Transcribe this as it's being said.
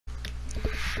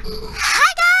Hi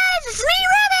guys, it's me,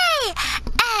 Ruby!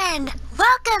 And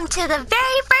welcome to the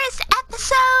very first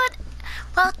episode.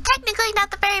 Well, technically not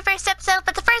the very first episode,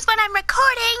 but the first one I'm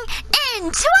recording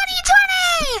in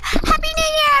 2020! Happy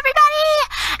New Year, everybody!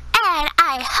 And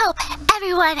I hope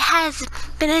everyone has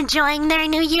been enjoying their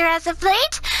new year as of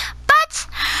late. But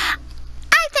I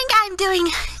think I'm doing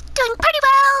pretty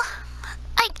well.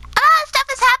 Like, a lot of stuff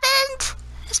has happened,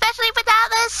 especially with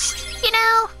Atlas, you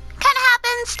know, kind of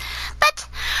happens. But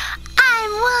I'm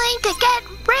willing to get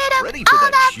rid of all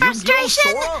that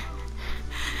frustration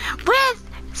with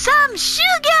some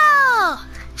Shugyo!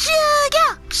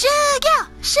 Shugyo! Shugyo!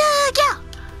 Shugyo!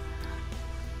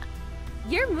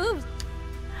 Your moves.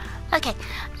 Okay,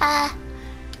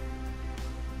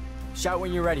 Shout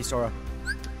when you're ready, Sora.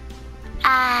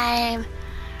 I'm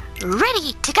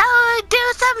ready to go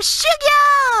do some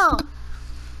Shugyo!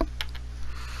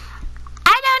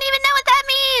 I don't even know what that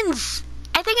means!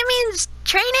 I think it means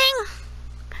training?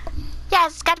 Yeah,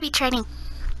 it's gotta be training.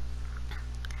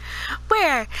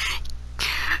 We're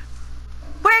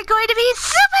going to be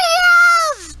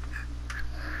superheroes!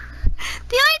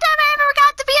 The only time I ever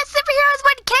got to be a superhero is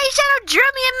when K-Shadow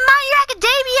drew me in My Hero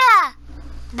Academia!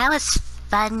 That was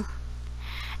fun.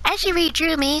 As she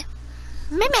redrew me,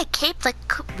 made my cape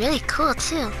look really cool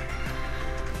too.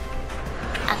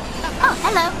 Oh,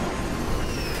 hello.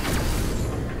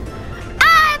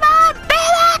 I'm on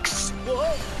Felix!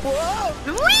 Whoa! Whoa!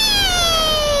 Whee!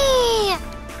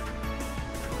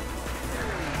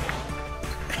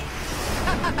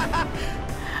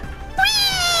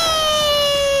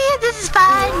 Whee! This is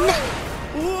fun.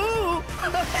 Whoa!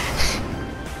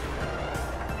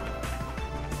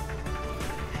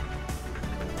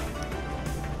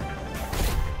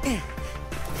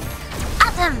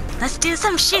 Awesome. Let's do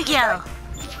some Shugyo.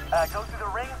 Go through the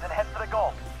rings and head for the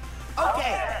goal.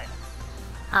 Okay.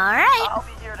 All right. I'll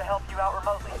be here to help you out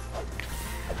remotely.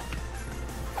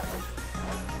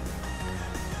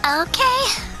 Okay.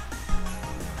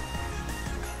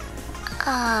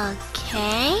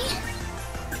 Okay.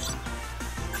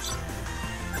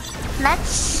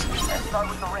 Let's... Start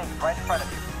with the rings right in front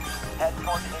of you. Head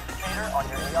toward the indicator on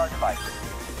your AR device.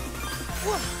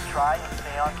 Try and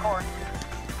stay on course.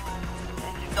 If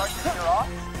you start to veer off,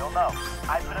 you'll know.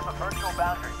 I put up a virtual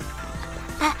boundary.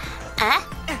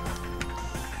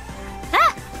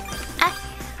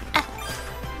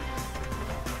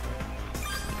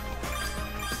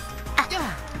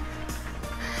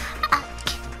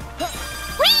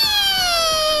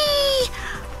 Whee!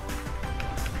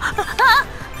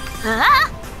 No!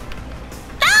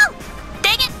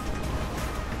 Dang it!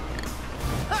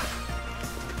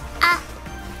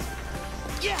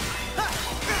 Yeah!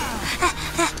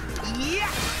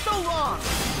 So long!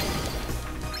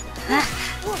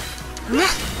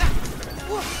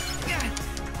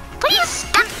 Please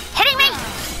stop hitting me!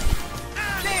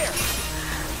 There!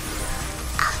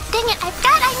 Oh, dang it, I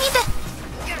need to...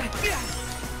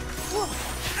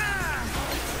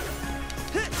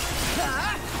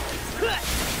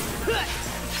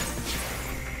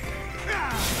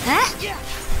 Huh?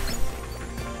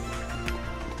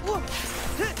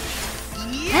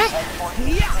 Head toward the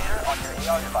indicator on your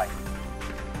AR device.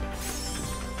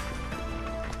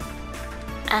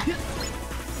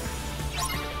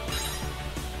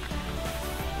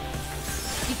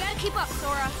 You gotta keep up,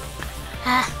 Sora.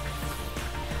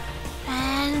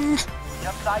 And...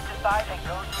 Jump side to side and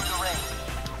go through the ring.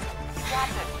 Got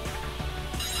it.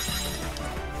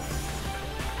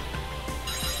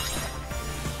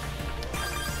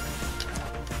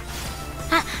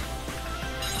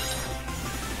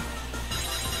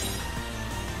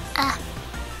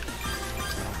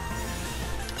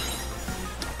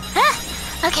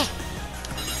 Okay.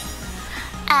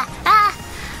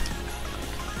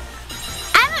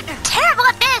 I'm terrible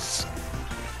at this!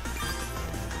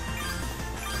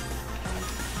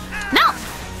 No!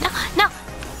 No, no!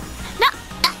 No!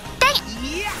 Dang it!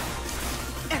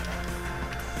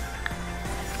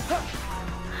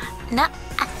 No.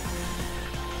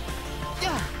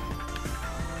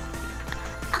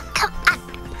 Oh, come on.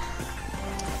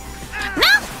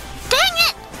 No! Dang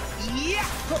it!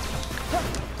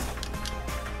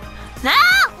 No!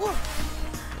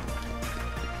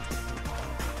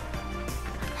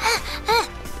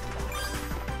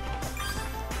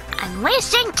 I'm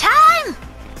wasting time!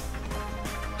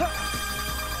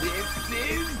 This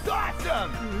is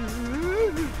awesome!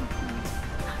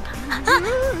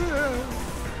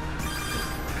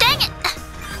 Dang it!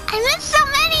 I missed so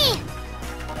many!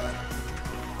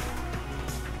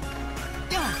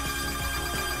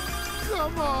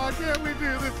 Come on, can we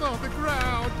do this on the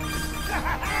ground?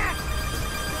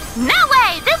 No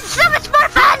way! This is so much more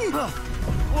fun!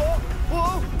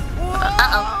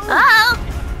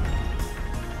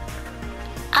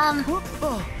 The...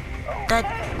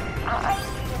 I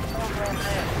see what program it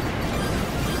is.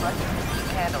 But you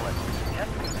can handle it.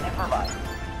 Just improvise.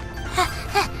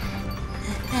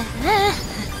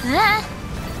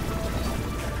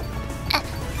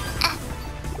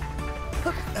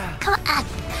 Come on.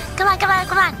 Come on, come on,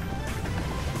 come on.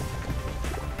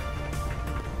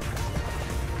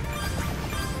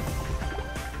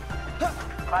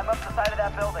 Climb up the side of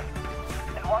that building.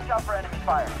 And watch out for enemy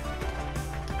fire.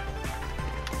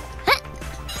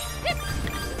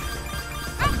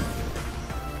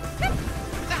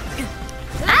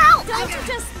 Ow! Don't you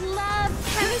just love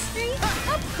chemistry?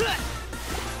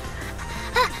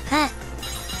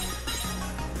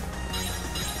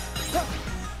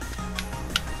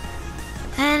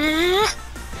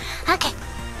 Okay.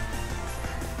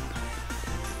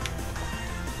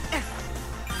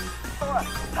 Sora,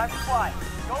 time to fly.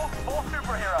 Go full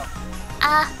superhero.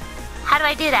 How do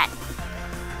I do that?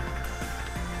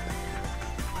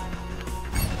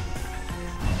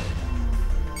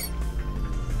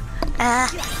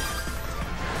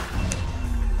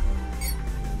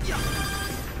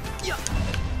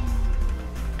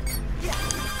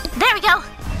 There we go.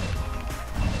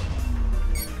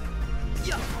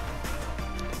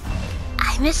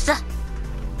 I missed the...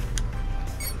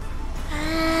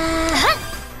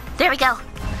 there we go.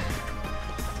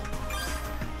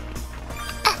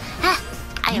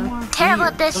 I am terrible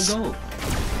at this.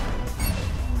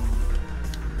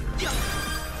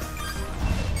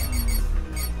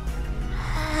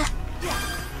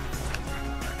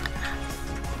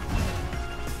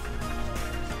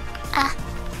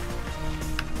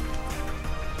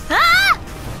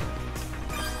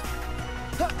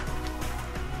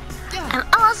 I'm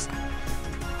almost...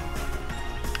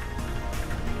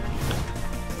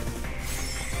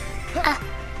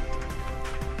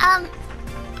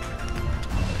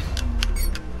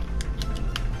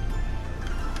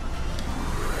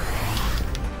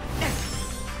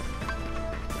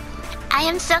 I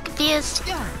am so confused.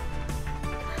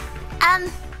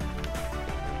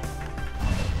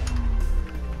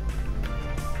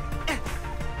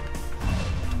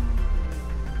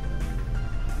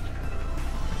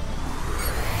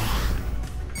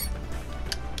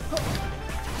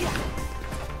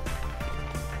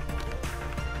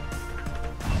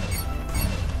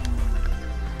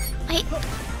 Wait.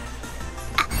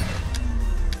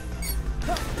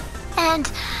 And,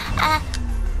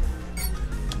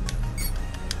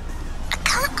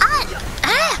 come on!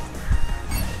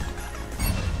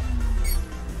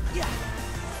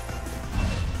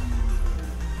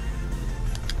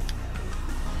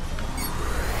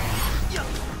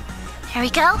 Here we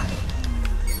go.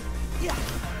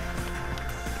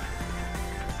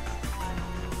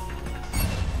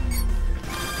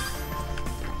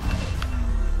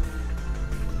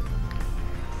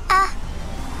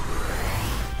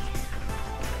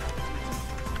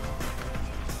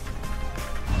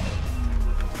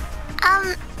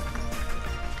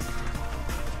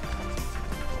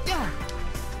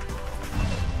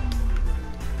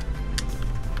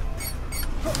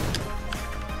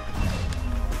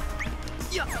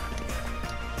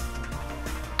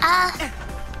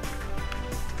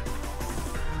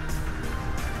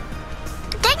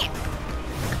 Dang it!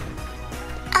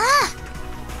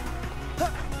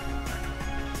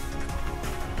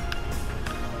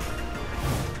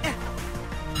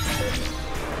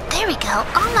 There we go.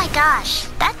 Oh my gosh.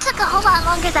 That took a whole lot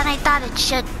longer than I thought it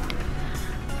should.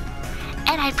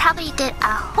 And I probably did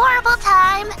a horrible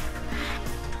time.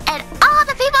 And all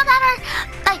the people that are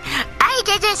like, I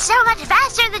did this so much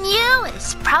faster than you,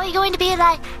 it's probably going to be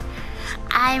like,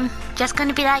 I'm just going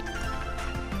to be like,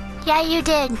 yeah, you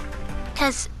did.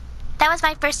 Because that was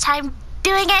my first time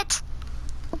doing it.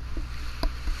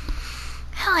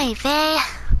 Oy vey.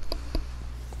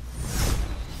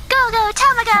 Go, go,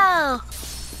 Tamago!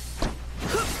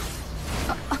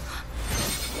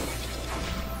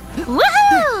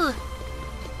 Woohoo!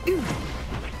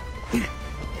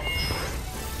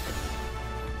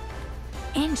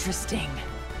 Interesting.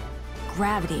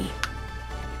 Gravity.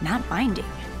 Not binding.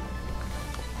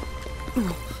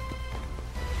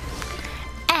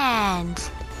 And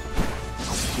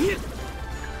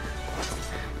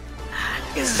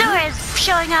Sora's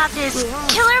showing off his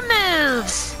killer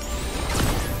moves.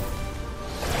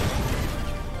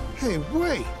 Hey,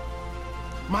 wait!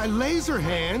 My laser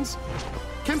hands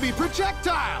can be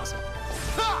projectiles!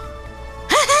 Ha!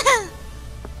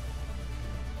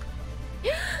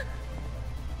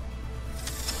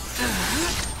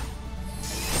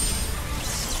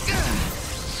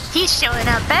 He's showing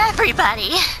up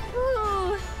everybody.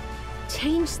 Ooh.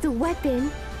 Change the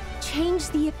weapon, change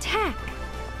the attack.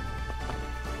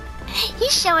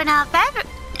 He's showing up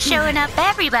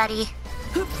everybody.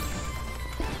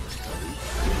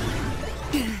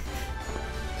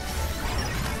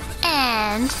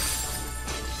 And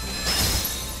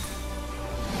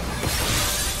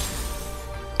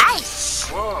ice.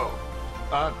 Whoa.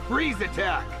 A freeze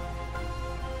attack.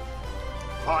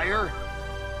 Fire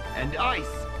and ice.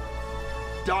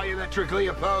 Diametrically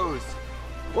opposed.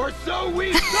 Or so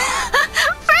we thought.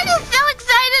 Fred is so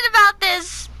excited about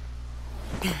this.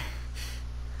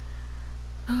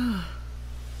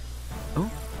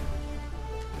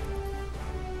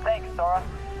 Thanks, Sora.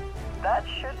 That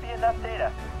should be enough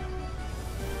data.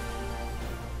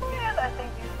 And I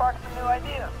think you sparked some new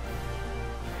ideas.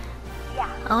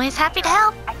 Always happy to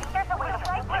help. I think there's a way to fix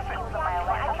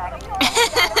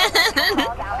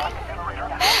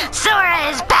Sora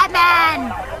is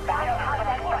Batman.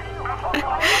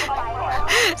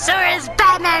 Sora is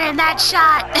Batman in that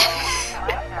shot.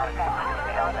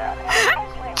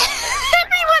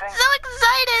 Everyone's so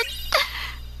excited.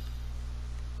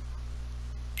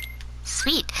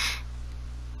 Sweet.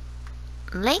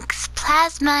 Link's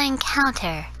plasma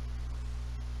encounter.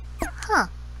 Huh.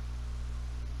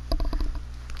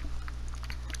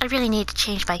 I really need to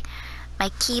change my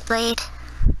keyblade.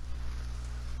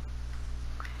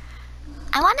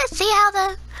 I want to see how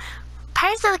the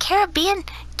Pirates of the Caribbean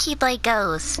keyblade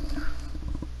goes.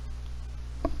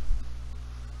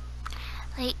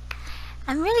 Like,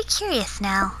 I'm really curious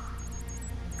now.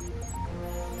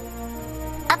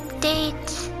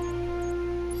 Update.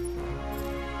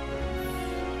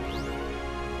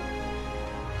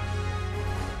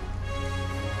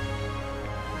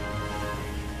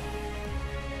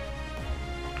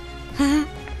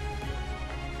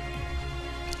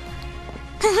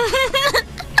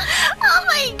 Oh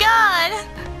my god!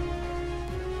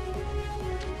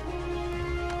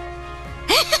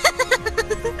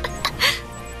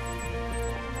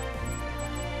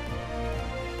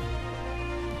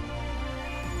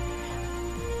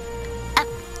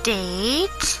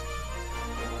 Update.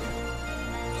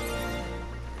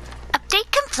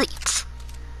 Update complete.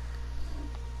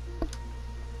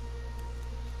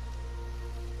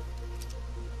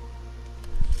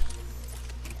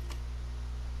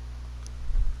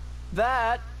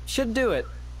 That should do it.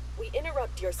 We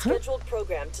interrupt your scheduled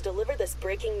program to deliver this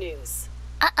breaking news.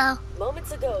 Uh-oh.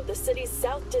 Moments ago, the city's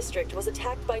South District was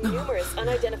attacked by numerous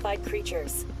unidentified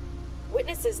creatures.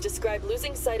 Witnesses described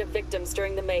losing sight of victims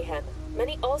during the mayhem.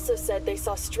 Many also said they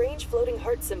saw strange floating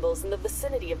heart symbols in the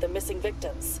vicinity of the missing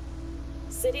victims.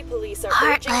 City police are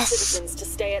urging Heartless. citizens to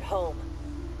stay at home.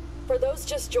 For those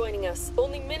just joining us,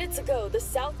 only minutes ago, the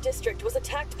South District was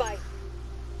attacked by...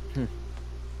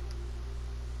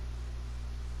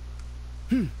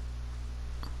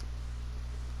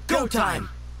 Go time!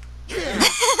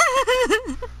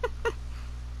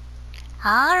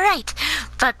 Alright,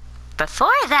 but before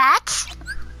that,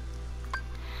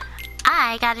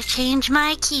 I gotta change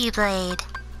my keyblade.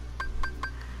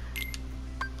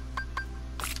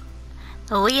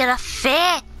 Wheel of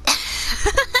Fit!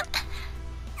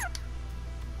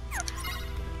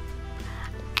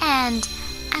 And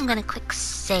I'm gonna quick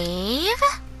save.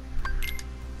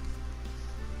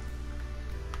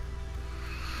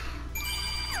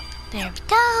 There we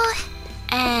go.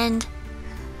 And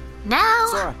now,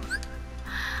 Sora,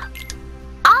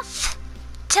 off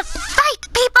to fight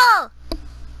people!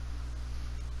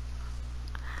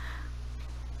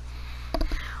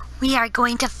 We are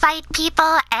going to fight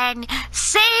people and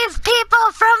save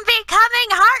people from becoming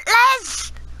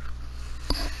heartless!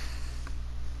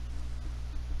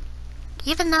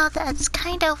 Even though that's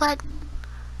kind of what...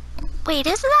 Wait,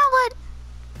 isn't that what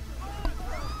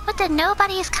the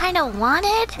nobodies kind of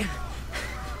wanted?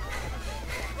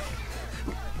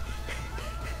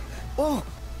 oh,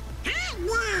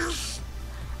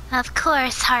 Of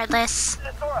course, Heartless.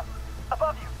 Sora,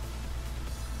 above you.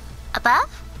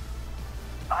 Above?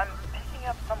 I'm picking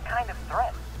up some kind of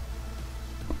threat.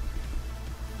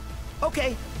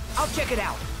 okay, I'll check it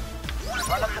out.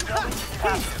 Run up the building if you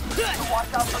have to.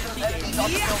 Watch out for those enemies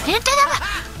on the building.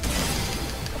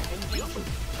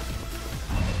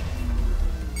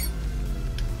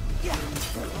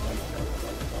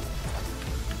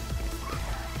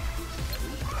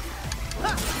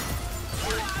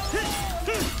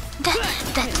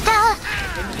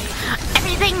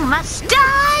 Everything must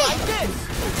die!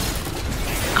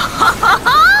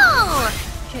 Oh!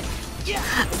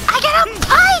 I get a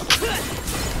pike!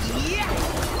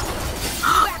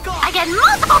 I get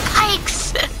multiple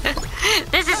pikes!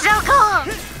 This is so cool!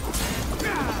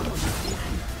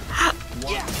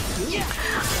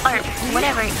 Or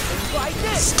whatever.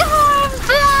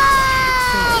 Stormfly!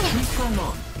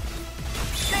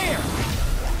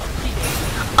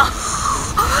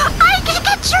 Oh, I get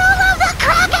control of the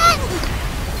Kraken!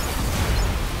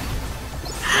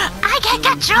 I get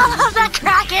control of the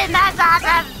Kraken! That's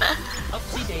awesome!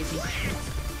 Upsy daisy.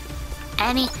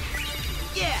 Any?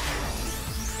 Yeah.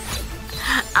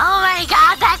 Oh my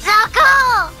god, that's so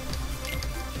cool!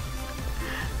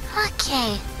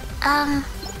 Okay,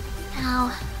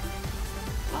 now...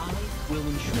 I will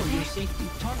ensure your safety.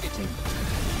 Targeting.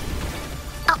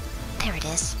 Oh, there it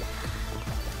is.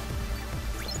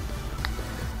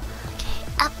 Okay,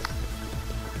 up.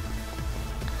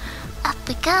 Up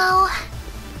we go.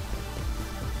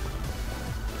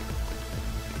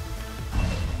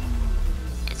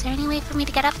 Is there any way for me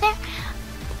to get up there?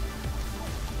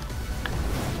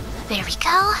 There we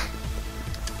go.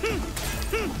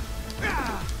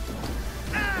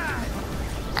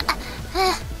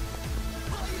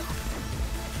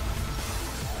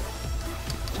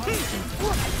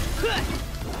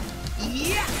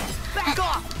 Yeah. Back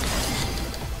off.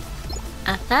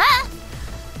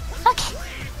 Okay.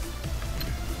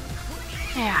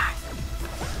 There.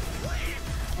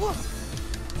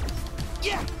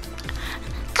 Yeah.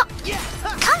 Come. Yeah.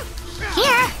 Come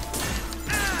here.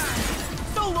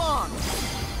 So long.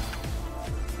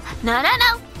 No, no,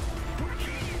 no.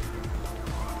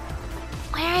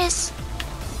 Where is...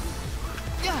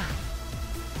 Yeah.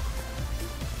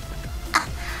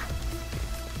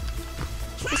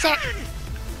 Is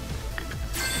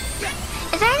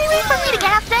there any way for me to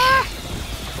get up there?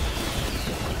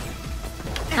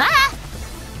 Ah!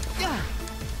 Yeah.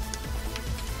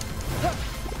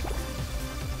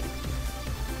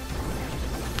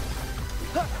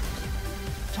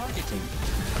 Targeting.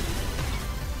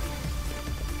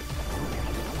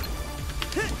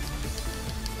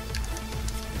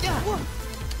 Yeah.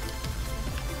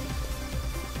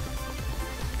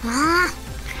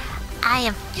 I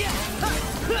am...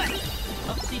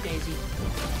 Upsy daisy.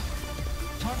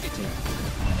 Targeting.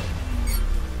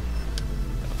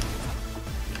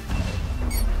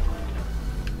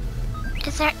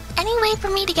 Is there any way for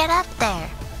me to get up there?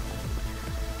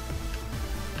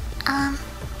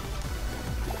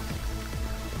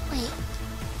 Wait.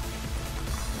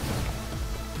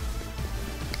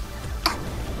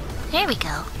 There we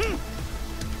go.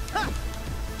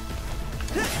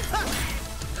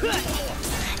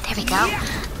 There we go.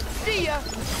 See ya.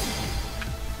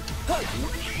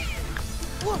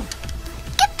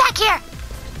 Get back here!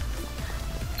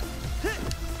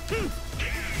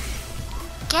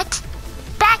 Get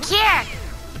back here!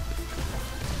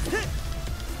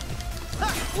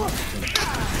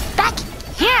 Get back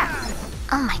here!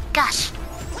 Oh my gosh.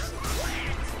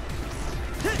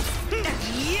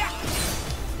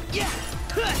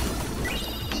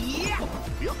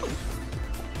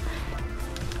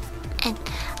 And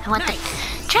I want the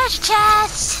treasure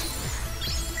chest!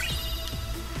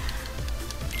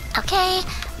 Okay.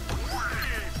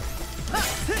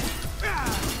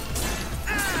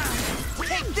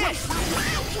 Take this.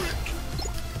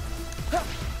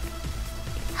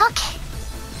 Okay.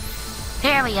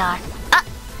 There we are.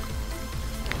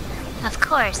 Of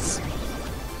course.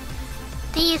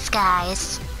 These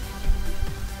guys.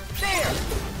 There.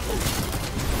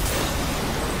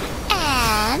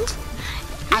 And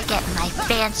I get my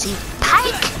fancy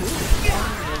pike.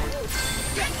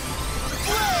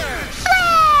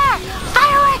 Flare!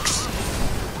 Fireworks!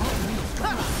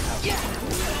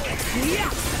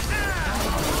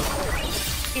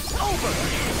 It's over.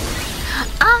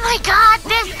 Oh my god,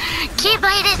 this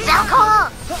keyblade is so cool!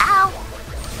 Ow!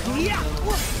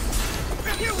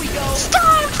 Here we go.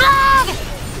 Storm flag!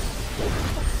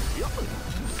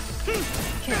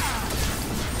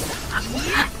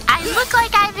 I look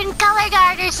like I'm in color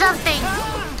guard or something.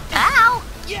 Ow!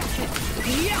 Yeah.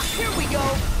 Here we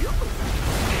go.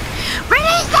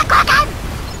 Release the Kraken!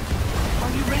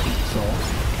 Are you ready, Soul?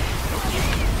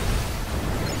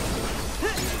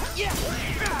 Yeah.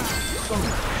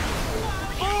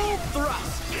 Full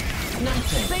thrust.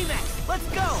 Nothing. Baymax, let's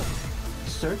go.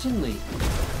 Certainly.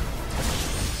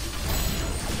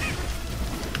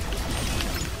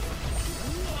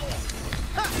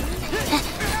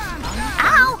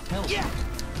 Ow! Yeah.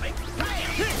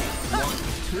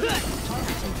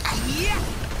 Yeah.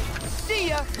 See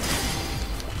ya.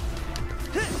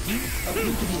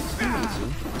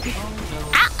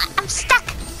 Ow! I'm stuck!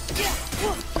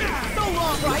 So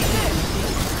long, right there.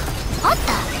 What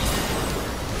the?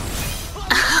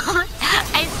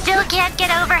 I still can't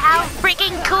get over how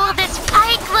freaking cool this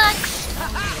pike looks!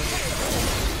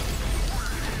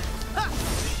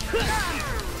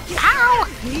 Ow!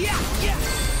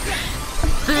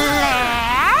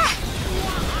 Flare!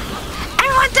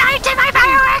 Everyone die to my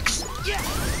fireworks!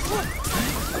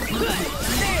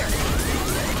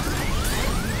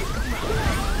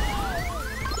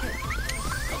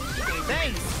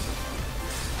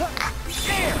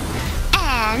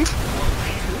 And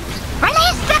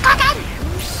release the Kraken!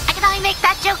 I can only make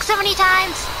that joke so many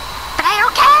times, but I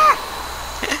don't care!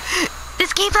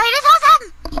 This gameplay is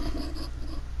awesome!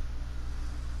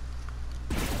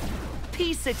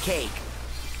 Piece of cake.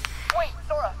 Wait,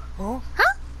 Sora.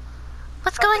 Huh?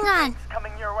 What's going on? It's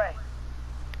coming your way.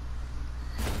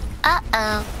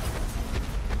 Uh-oh.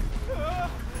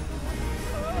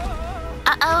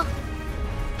 Uh-oh.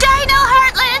 DINO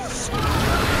Heartless!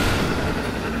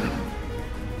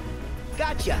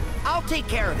 Gotcha. I'll take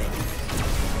care of it.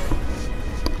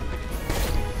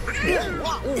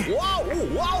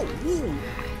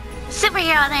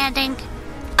 Superhero landing.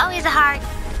 Always a hard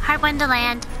one to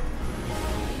land.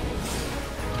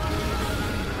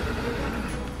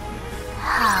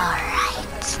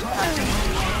 Alright.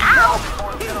 Ow!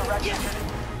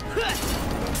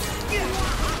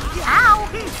 Ow!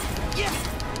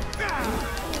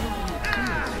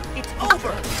 It's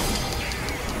over.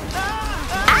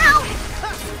 Ow!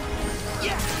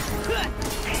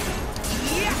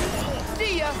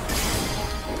 See ya.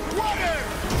 Water.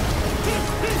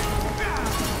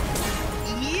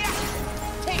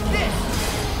 Take this.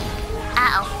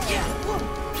 Uh-oh.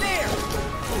 There.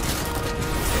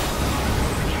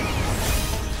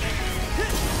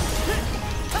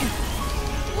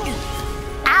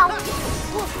 Ow!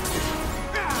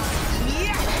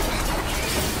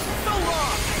 So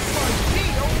long.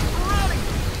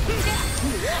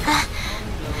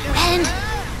 And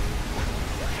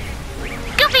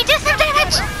Goofy, do some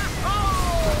damage!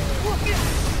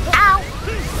 Ow!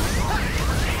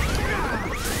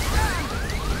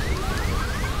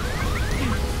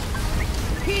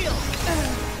 Heal.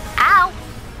 Ow!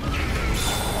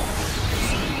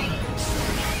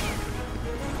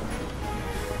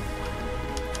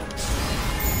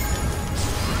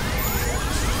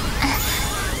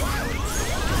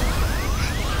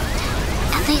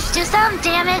 At least do some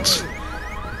damage.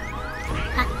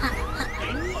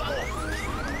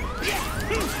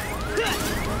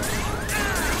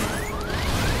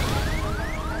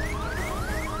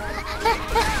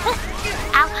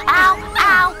 Ow, ow,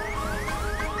 ow!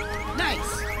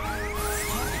 Nice.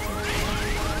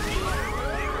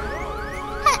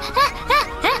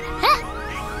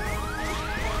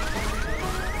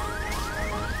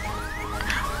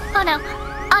 Oh no,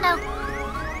 oh no.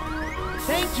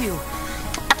 Thank you.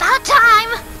 About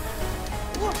time!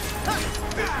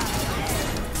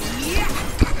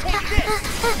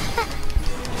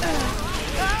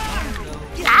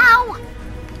 Ow!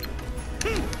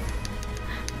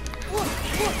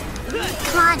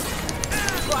 Come on.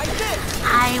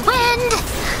 High wind!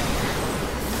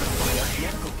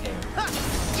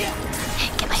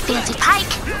 Get my fancy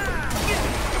pike!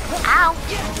 Ow!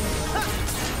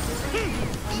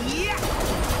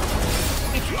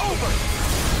 It's over.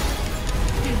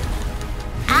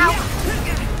 Ow!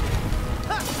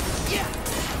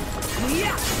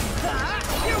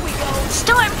 Here we go.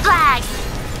 Storm flag!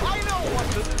 I know what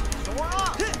to do, Sora.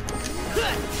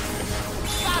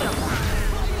 Got him.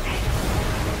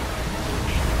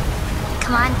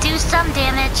 Come on, do some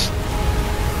damage.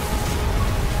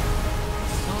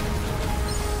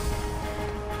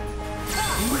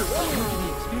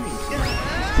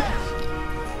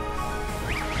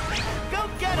 Go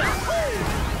get him.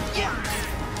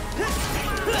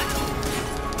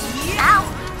 Ow!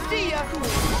 See ya.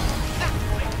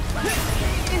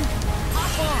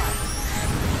 Hop on.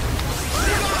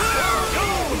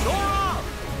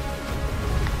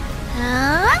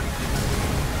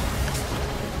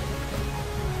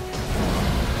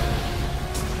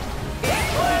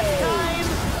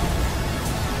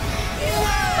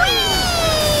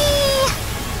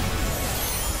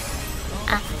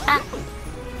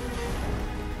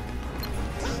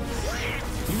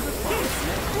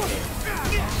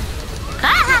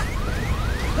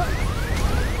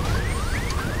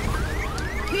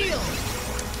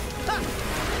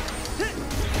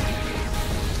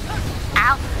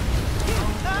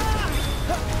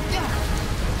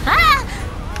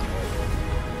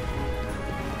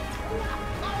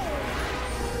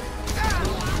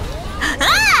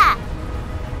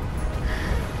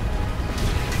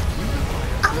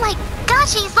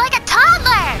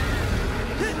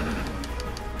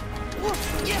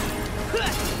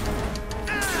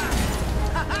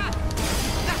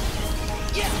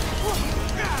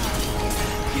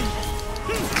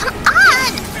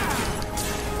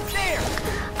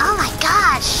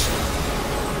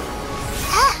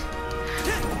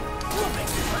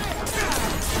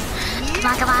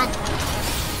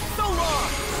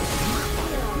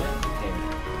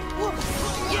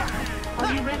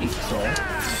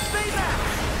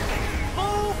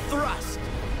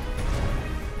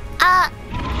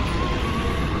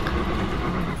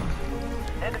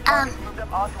 Move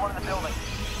them onto one of the buildings.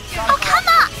 Oh, come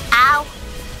on! Ow.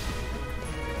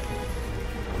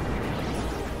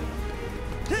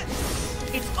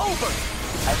 It's over!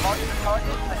 I've marked the target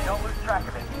so you don't lose track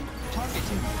of it.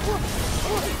 Targeting.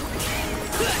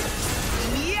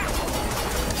 Yeah!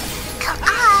 Come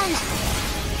on!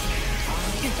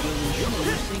 Will ensure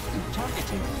your safety.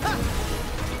 Targeting.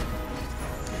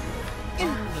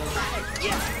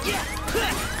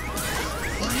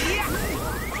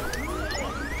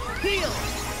 Heal!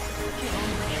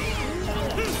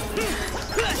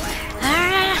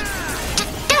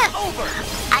 Over!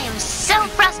 I am so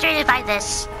frustrated by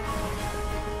this.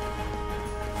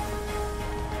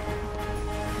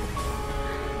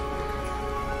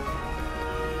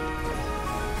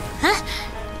 Huh?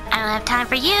 I don't have time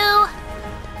for you.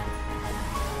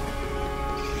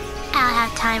 I don't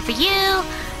have time for you.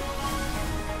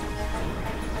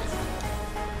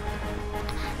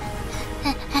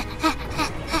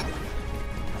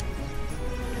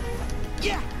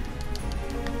 Yeah!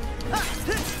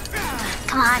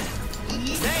 Come on.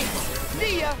 Thanks!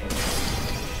 See ya!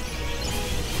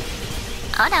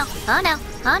 Oh no, oh no,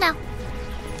 oh no.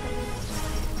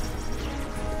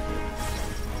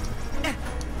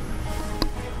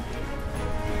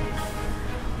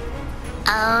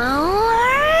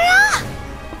 Oh,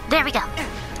 there we go.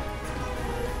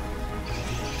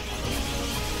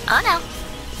 Oh no.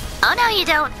 Oh no, you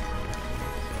don't.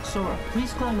 Sora,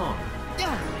 please climb on.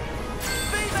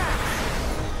 Baymax!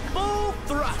 Full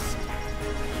thrust!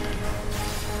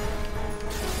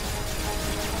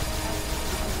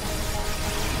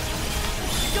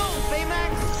 Go,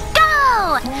 Baymax!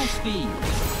 Go! Full speed.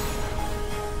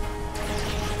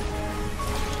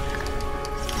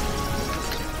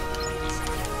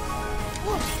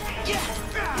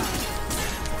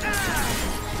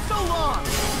 So long!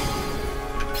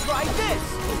 Try this!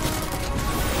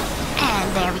 And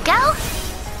there we go.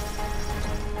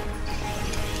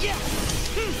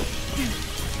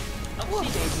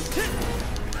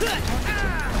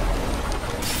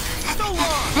 So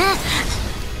long!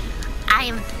 I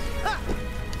am.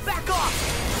 Back off!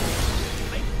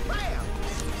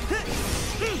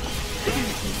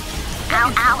 Ow,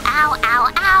 ow, ow, ow,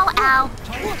 ow, ow.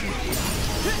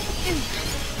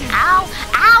 Ow,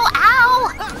 ow, ow.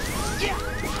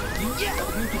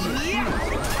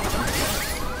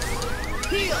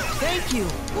 Heal! Thank you!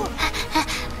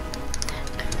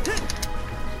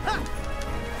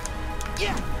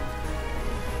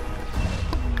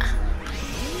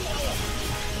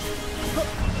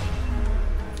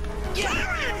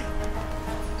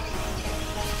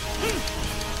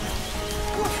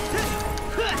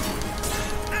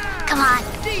 Come on.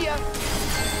 See ya!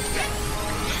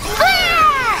 Clear!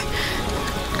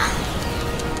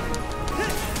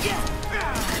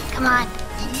 Come on.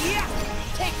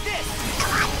 Take this!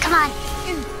 Come on, come on.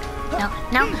 No,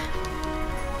 no.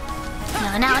 No,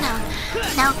 no, no.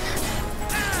 No.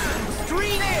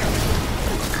 Green air!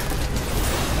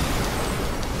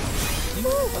 You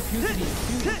appear to be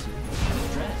experiencing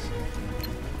stress.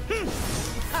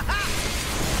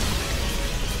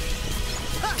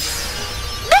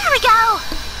 There we go!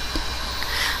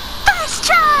 First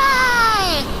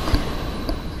try!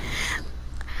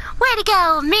 Way to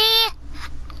go, me!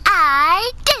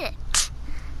 I did it!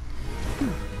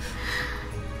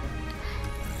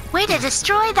 Way to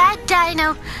destroy that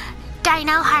Dino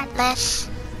Heartless.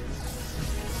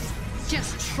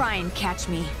 Just try and catch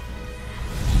me.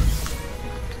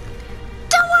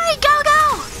 Don't worry,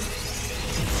 Go-Go!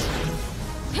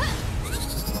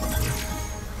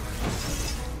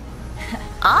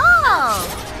 Oh!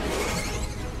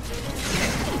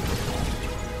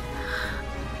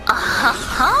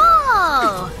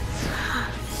 Oh!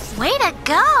 Way to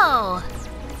go!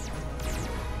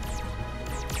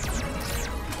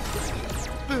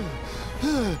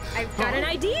 I've got an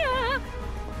idea.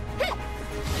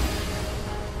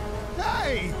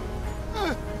 Hey!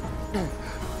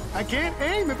 I can't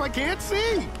aim if I can't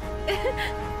see.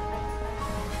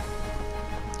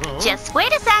 Just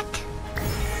wait a sec.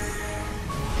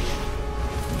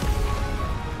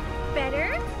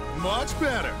 Better? Much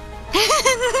better.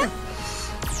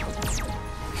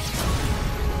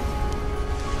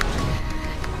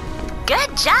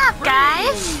 Good job,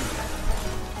 guys.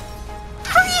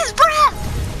 Freeze breath.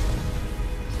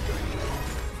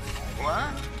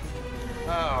 What?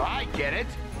 Oh, I get it.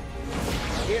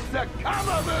 It's a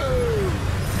combo move!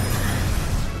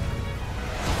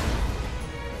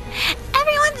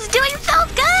 Everyone's doing so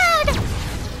good.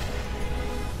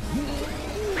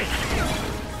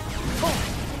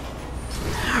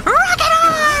 Rocket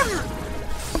arm!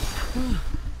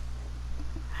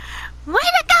 Way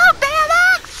to go,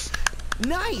 Baymax!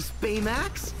 Nice,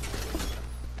 Baymax?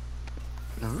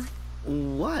 Huh?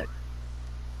 What?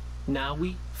 Now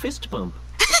we fist bump.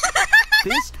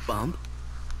 Fist bump?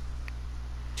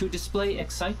 To display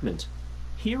excitement.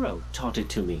 Hero taught it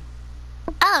to me.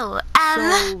 Oh,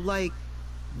 So, like,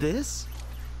 this?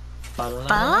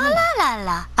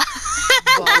 ba-la-la-la-la.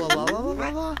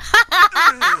 Ba-la-la-la-la-la?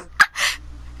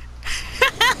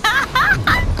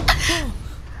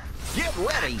 Get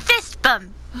ready. Fist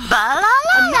bump.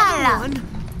 Ba-la-la-la-la. Another one?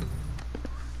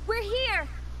 We're here.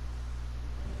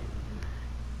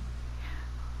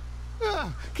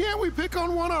 Can't we pick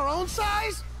on one our own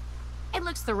size? It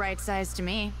looks the right size to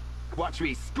me. Watch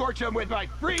me scorch them with my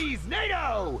freeze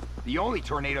NATO! The only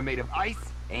tornado made of ice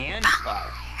and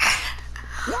fire.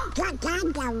 You took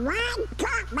on the wrong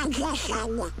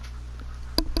composition.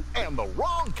 And the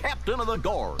wrong captain of the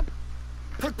guard.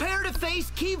 Prepare to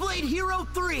face Keyblade Hero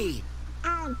 3!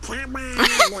 Oh, come on.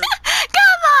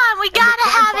 Come on, we gotta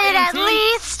have it at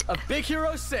least. A Big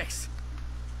Hero 6.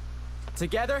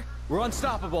 Together, we're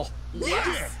unstoppable.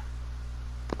 Yes!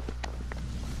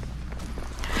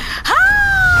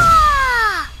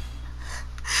 Ah!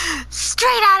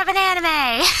 Straight out of an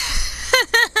anime.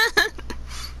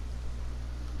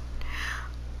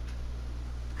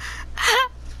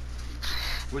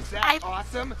 Was that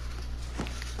awesome?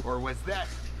 Or was that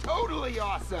totally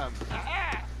awesome?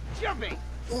 Aha! Jumping!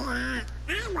 Yeah,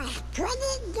 I was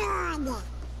pretty good.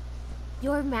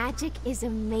 Your magic is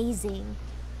amazing.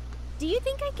 Do you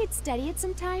think I could study it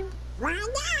sometime? Why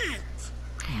not?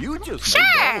 You just Sure.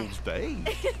 made Donald's day.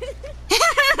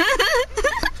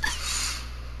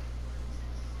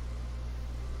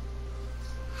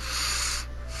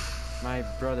 My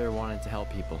brother wanted to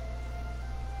help people.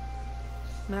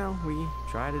 Now we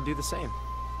try to do the same.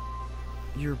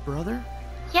 Your brother?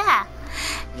 Yeah,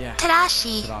 Yeah.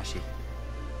 Tadashi. Tadashi.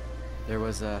 There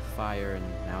was a fire and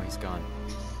now he's gone.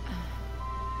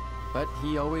 But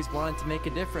he always wanted to make a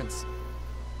difference.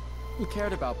 He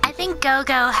cared about people. I think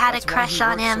Go-Go had That's a why crush he on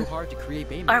worked him, so hard to create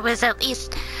Baymax. or was at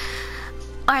least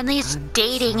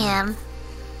dating him.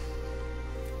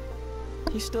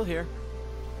 He's still here.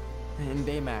 In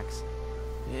Baymax.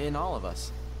 In all of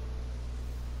us.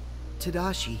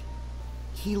 Tadashi.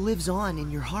 He lives on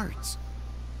in your hearts.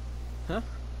 Huh?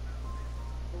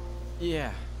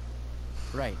 Yeah.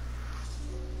 Right.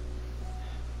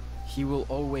 He will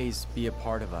always be a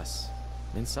part of us.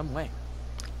 In some way.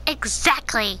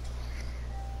 Exactly.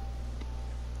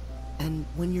 And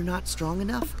when you're not strong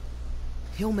enough,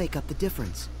 he'll make up the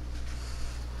difference.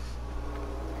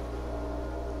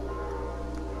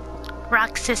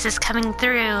 Roxas is coming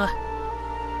through.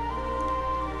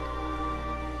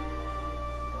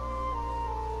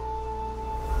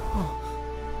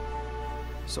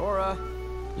 Sora,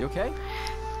 you okay?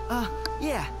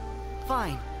 Yeah,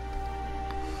 fine.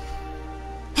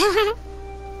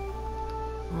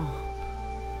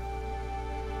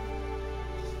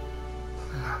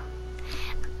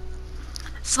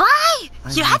 Sly!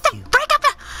 I'm You had with to you. break up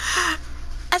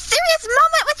a serious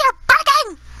moment with your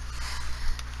bargain!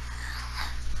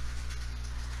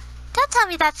 Don't tell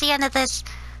me that's the end of this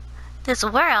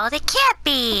world. It can't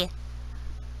be!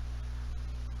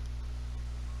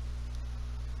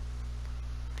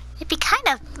 It'd be kind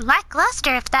of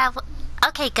lackluster if that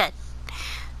okay, good.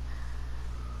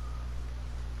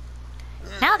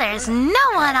 Now there's no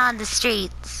one on the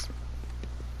streets.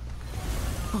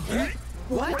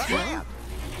 What?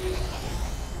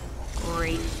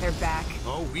 Great, they're back.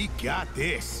 Oh, we got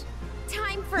this.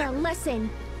 Time for a lesson.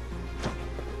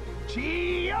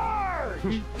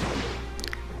 Charge!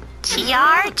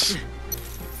 Charge?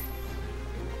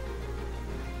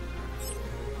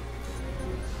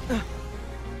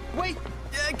 Wait!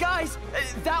 Guys!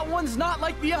 That one's not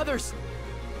like the others!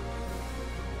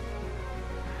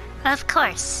 Of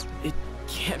course. It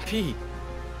can't be.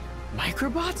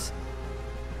 Microbots?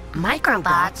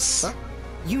 Microbots?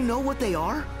 You know what they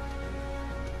are?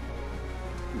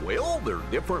 Well, they're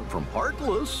different from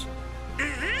Heartless.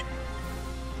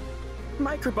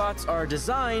 Microbots are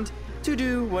designed to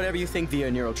do whatever you think via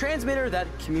a neurotransmitter that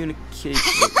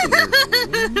communicates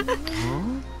with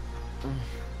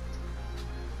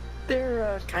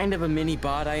They're kind of a mini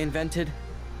bot I invented.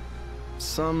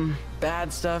 Some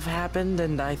bad stuff happened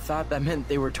and I thought that meant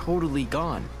they were totally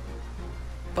gone.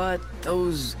 But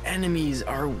those enemies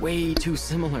are way too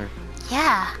similar.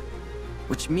 Yeah.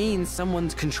 Which means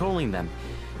someone's controlling them.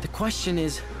 The question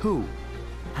is who?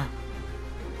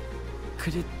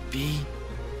 Could it be?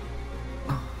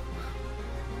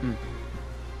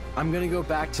 I'm gonna go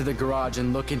back to the garage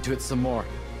and look into it some more.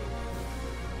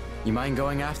 You mind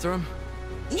going after him?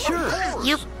 Sure.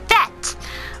 You bet!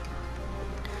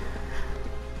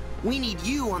 We need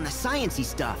you on the sciencey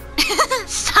stuff.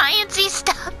 Sciencey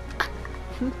stuff.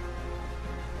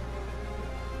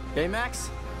 Baymax?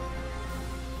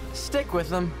 Stick with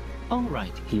them. All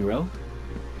right, hero.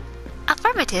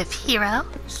 Affirmative, hero.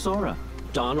 Sora,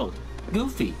 Donald,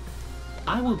 Goofy.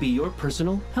 I will be your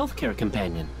personal healthcare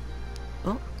companion.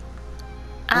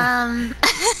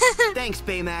 Thanks,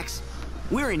 Baymax.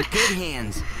 We're in good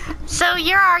hands. So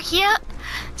you're our healer?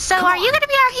 So Come are you on. gonna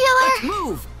be our healer? Let's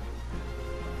move.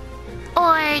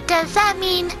 Or does that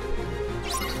mean...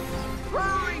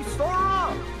 Hurry,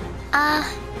 Sora!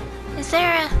 Is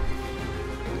there a...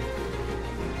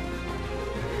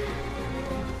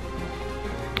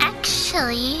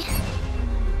 Actually...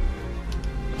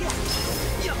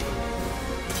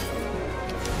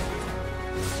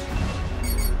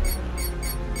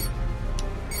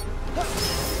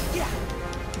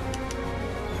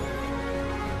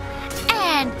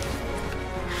 And...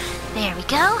 There we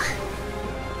go.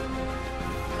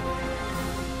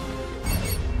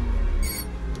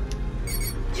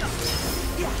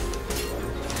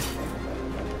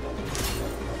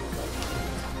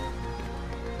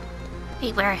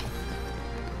 Wait, where?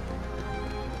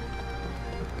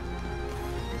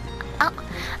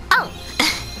 Oh,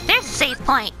 there's a save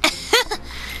point.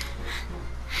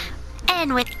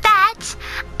 And with that,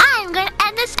 I'm going to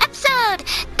end this episode.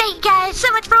 Thank you guys so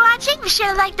much for watching. Be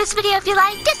sure to like this video if you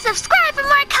liked it. Subscribe for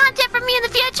more content from me in the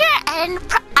future. And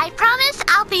I promise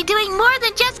I'll be doing more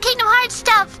than just Kingdom Hearts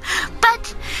stuff.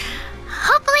 But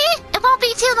hopefully it won't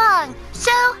be too long.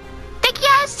 So, thank you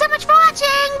guys so much for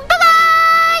watching. Bye-bye!